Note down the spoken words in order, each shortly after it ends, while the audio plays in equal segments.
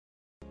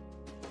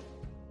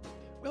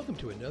Welcome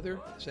to another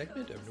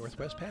segment of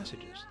Northwest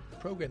Passages, the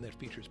program that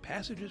features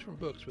passages from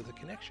books with a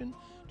connection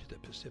to the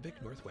Pacific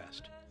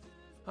Northwest.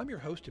 I'm your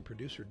host and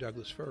producer,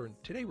 Douglas Furr,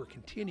 and today we're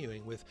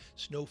continuing with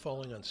Snow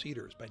Falling on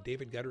Cedars by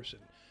David Gutterson,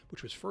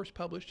 which was first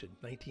published in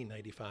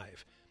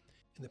 1995.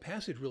 In the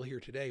passage we'll hear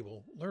today,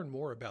 we'll learn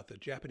more about the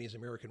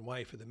Japanese-American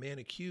wife of the man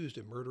accused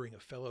of murdering a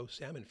fellow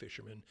salmon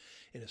fisherman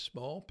in a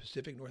small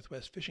Pacific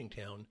Northwest fishing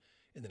town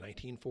in the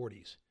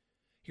 1940s.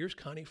 Here's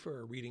Connie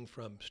Furr reading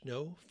from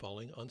Snow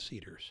Falling on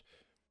Cedars.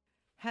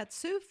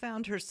 Hatsu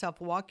found herself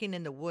walking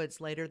in the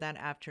woods later that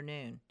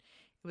afternoon.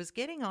 It was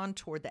getting on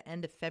toward the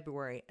end of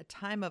February, a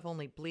time of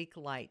only bleak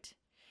light.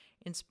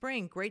 In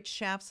spring, great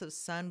shafts of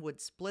sun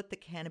would split the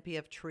canopy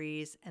of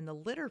trees, and the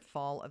litter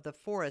fall of the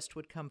forest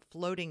would come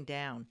floating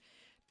down.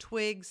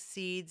 Twigs,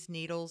 seeds,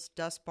 needles,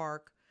 dust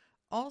bark,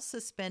 all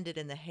suspended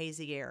in the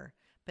hazy air.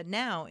 But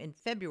now, in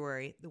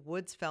February, the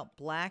woods felt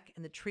black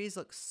and the trees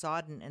looked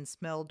sodden and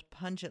smelled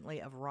pungently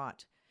of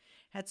rot.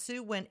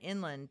 Hatsu went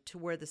inland to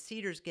where the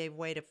cedars gave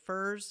way to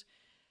firs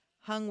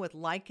hung with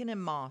lichen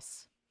and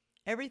moss.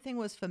 Everything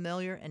was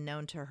familiar and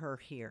known to her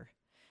here.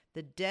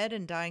 The dead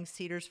and dying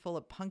cedars full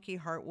of punky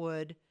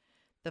heartwood,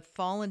 the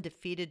fallen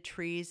defeated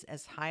trees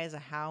as high as a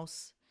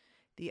house,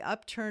 the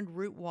upturned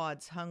root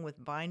wads hung with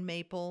vine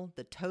maple,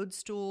 the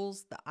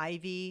toadstools, the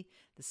ivy,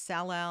 the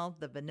salal,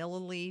 the vanilla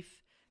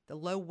leaf, the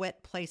low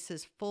wet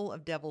places full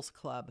of devil's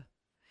club.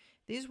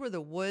 These were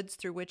the woods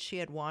through which she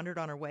had wandered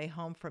on her way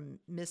home from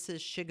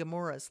Mrs.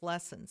 Shigemura's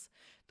lessons,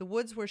 the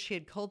woods where she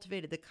had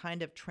cultivated the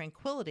kind of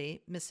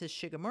tranquility Mrs.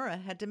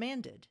 Shigemura had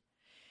demanded.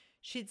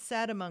 She'd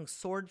sat among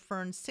sword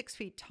ferns 6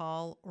 feet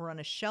tall or on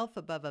a shelf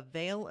above a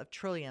veil of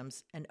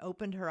trilliums and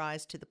opened her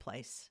eyes to the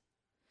place.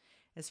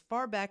 As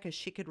far back as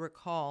she could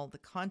recall, the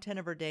content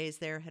of her days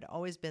there had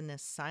always been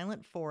this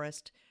silent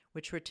forest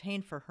which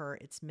retained for her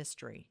its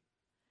mystery.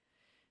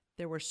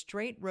 There were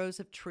straight rows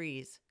of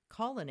trees,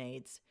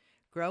 colonnades,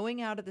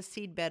 growing out of the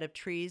seedbed of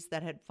trees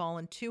that had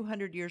fallen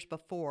 200 years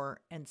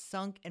before and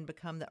sunk and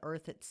become the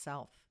earth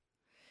itself.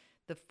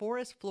 The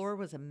forest floor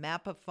was a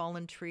map of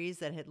fallen trees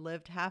that had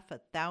lived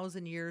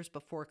 1,000 years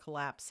before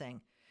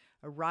collapsing.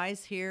 A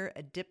rise here,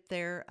 a dip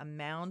there, a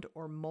mound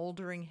or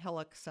moldering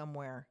hillock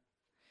somewhere.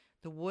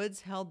 The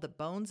woods held the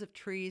bones of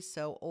trees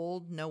so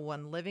old no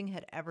one living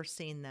had ever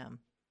seen them.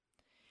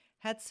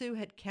 Hatsu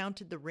had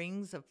counted the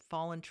rings of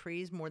fallen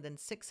trees more than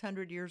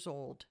 600 years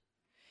old.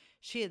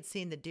 She had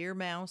seen the deer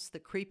mouse, the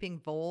creeping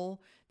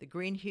vole, the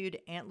green-hued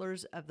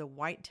antlers of the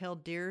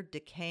white-tailed deer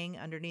decaying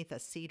underneath a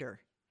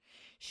cedar.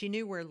 She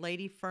knew where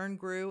lady fern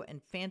grew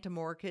and phantom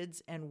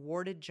orchids and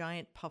warded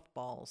giant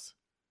puffballs.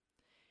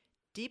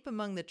 Deep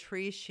among the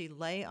trees she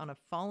lay on a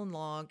fallen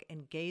log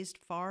and gazed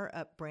far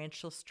up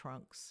branchless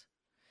trunks.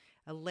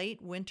 A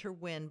late winter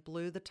wind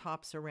blew the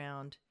tops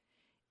around,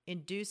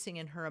 inducing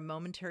in her a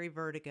momentary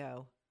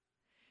vertigo.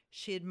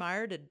 She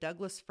admired a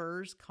Douglas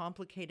fir's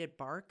complicated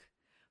bark,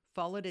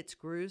 followed its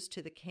grooves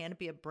to the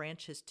canopy of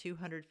branches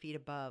 200 feet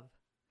above.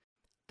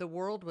 The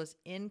world was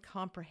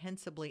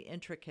incomprehensibly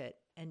intricate,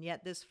 and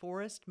yet this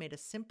forest made a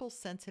simple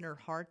sense in her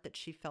heart that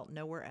she felt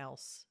nowhere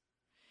else.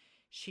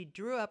 She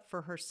drew up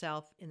for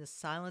herself, in the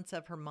silence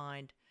of her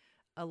mind,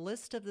 a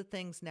list of the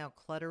things now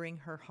cluttering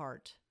her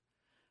heart.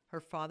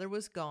 Her father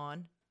was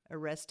gone,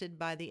 arrested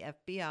by the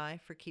FBI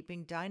for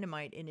keeping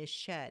dynamite in his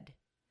shed.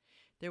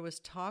 There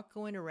was talk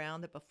going around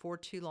that before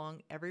too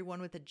long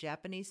everyone with a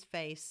Japanese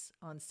face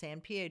on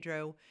San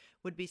Pedro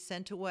would be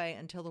sent away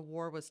until the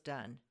war was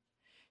done.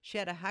 She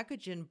had a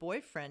Hakujin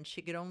boyfriend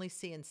she could only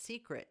see in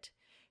secret,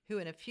 who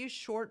in a few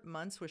short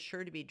months was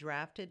sure to be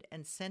drafted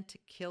and sent to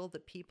kill the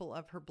people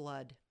of her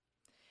blood.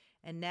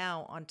 And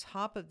now, on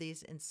top of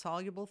these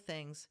insoluble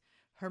things,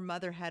 her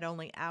mother had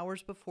only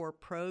hours before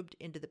probed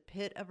into the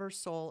pit of her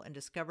soul and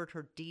discovered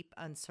her deep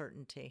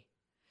uncertainty.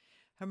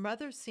 Her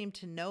mother seemed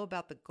to know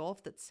about the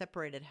gulf that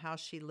separated how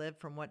she lived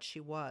from what she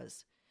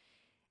was.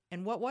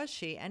 And what was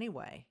she,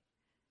 anyway?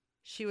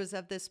 She was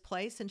of this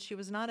place and she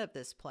was not of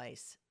this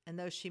place. And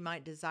though she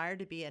might desire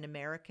to be an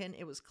American,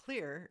 it was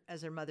clear,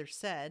 as her mother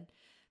said,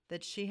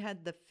 that she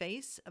had the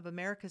face of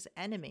America's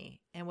enemy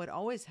and would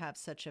always have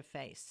such a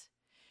face.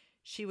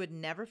 She would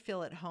never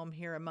feel at home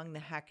here among the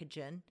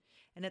Hakujin,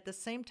 and at the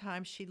same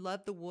time she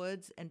loved the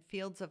woods and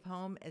fields of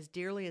home as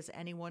dearly as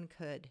anyone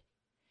could.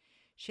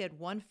 She had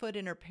one foot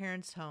in her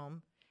parents'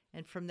 home,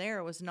 and from there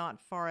it was not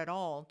far at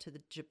all to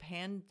the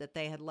Japan that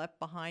they had left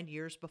behind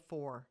years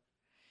before.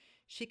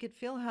 She could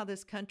feel how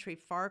this country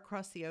far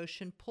across the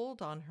ocean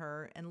pulled on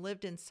her and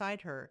lived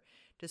inside her,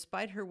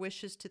 despite her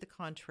wishes to the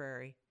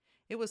contrary.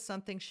 It was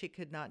something she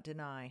could not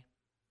deny.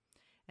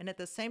 And at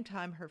the same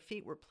time, her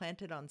feet were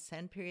planted on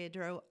San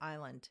Pedro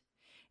Island,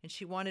 and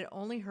she wanted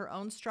only her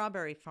own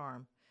strawberry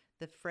farm,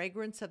 the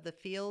fragrance of the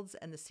fields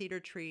and the cedar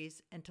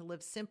trees, and to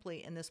live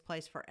simply in this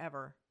place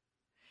forever.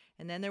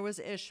 And then there was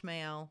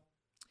Ishmael.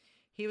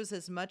 He was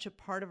as much a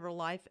part of her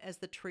life as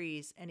the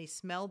trees, and he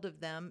smelled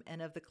of them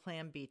and of the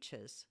clam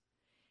beaches.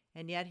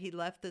 And yet he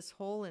left this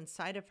hole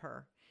inside of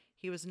her.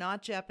 He was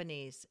not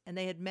Japanese, and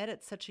they had met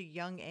at such a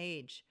young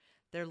age.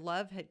 Their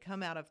love had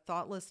come out of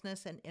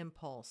thoughtlessness and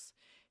impulse.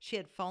 She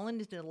had fallen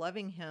into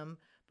loving him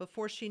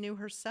before she knew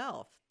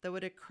herself, though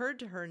it occurred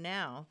to her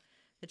now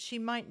that she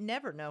might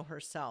never know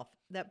herself,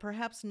 that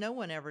perhaps no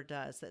one ever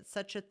does, that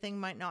such a thing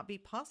might not be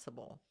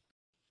possible.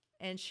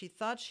 And she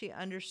thought she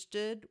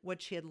understood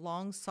what she had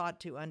long sought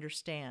to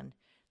understand,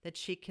 that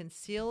she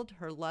concealed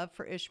her love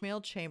for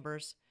Ishmael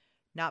Chambers,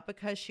 not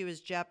because she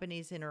was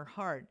Japanese in her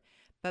heart,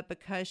 but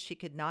because she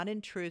could not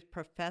in truth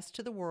profess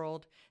to the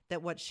world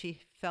that what she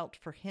felt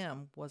for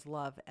him was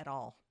love at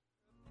all.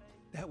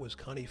 That was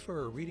Connie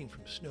Furr reading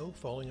from Snow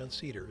Falling on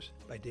Cedars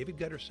by David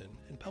Gutterson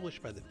and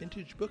published by the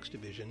Vintage Books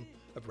Division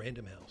of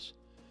Random House.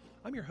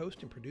 I'm your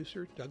host and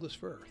producer, Douglas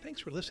Furr.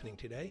 Thanks for listening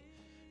today.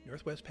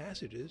 Northwest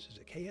Passages is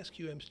a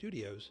KSQM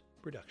Studios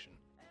production.